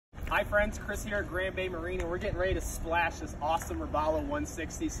Hi friends, Chris here at Grand Bay Marine, and we're getting ready to splash this awesome Robalo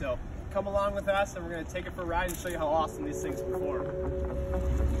 160. So come along with us and we're going to take it for a ride and show you how awesome these things perform.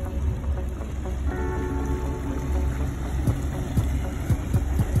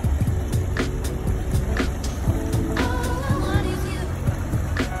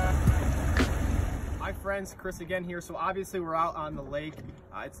 Hi friends, Chris again here. So obviously we're out on the lake.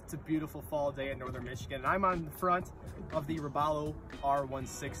 It's a beautiful fall day in northern Michigan, and I'm on the front of the Robalo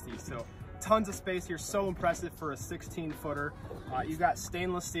R160. So tons of space here, so impressive for a 16-footer. You've got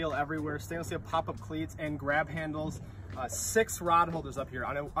stainless steel everywhere, stainless steel pop-up cleats and grab handles. 6 rod holders up here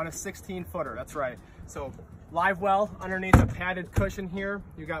on a 16-footer, that's right. So live well underneath a padded cushion here.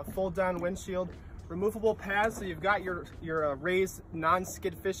 You've got fold-down windshield, removable pads, so you've got your raised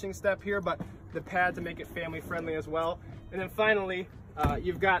non-skid fishing step here, but the pad to make it family friendly as well. And then finally,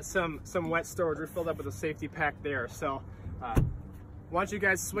 you've got some wet storage. We're filled up with a safety pack there. So why don't you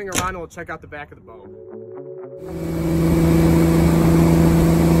guys swing around and we'll check out the back of the boat.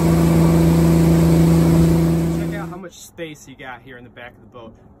 Check out how much space you got here in the back of the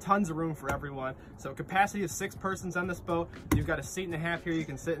boat. Tons of room for everyone. So capacity of 6 persons on this boat. You've got a seat and a half here. You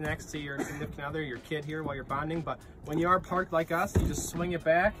can sit next to your significant other, your kid here while you're bonding. But when you are parked like us, you just swing it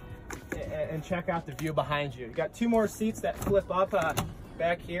back and check out the view behind you. You got 2 more seats that flip up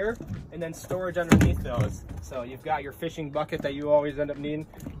back here, and then storage underneath those. So you've got your fishing bucket that you always end up needing.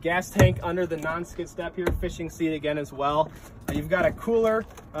 Gas tank under the non-skid step here, fishing seat again as well. You've got a cooler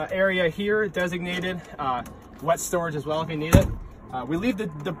area here designated, wet storage as well if you need it. We leave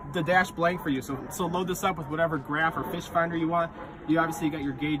the dash blank for you, so load this up with whatever graph or fish finder you want. You obviously got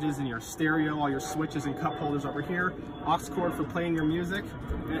your gauges and your stereo, all your switches and cup holders over here, aux cord for playing your music,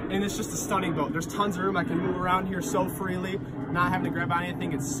 and it's just a stunning boat. There's tons of room. I can move around here so freely, not having to grab on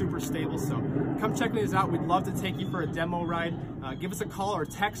anything. It's super stable, so come check these out. We'd love to take you for a demo ride. Give us a call or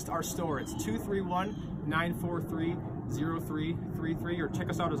text our store. It's 231-943-0333, or check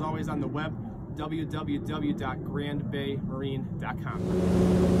us out as always on the web,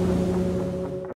 www.grandbaymarine.com.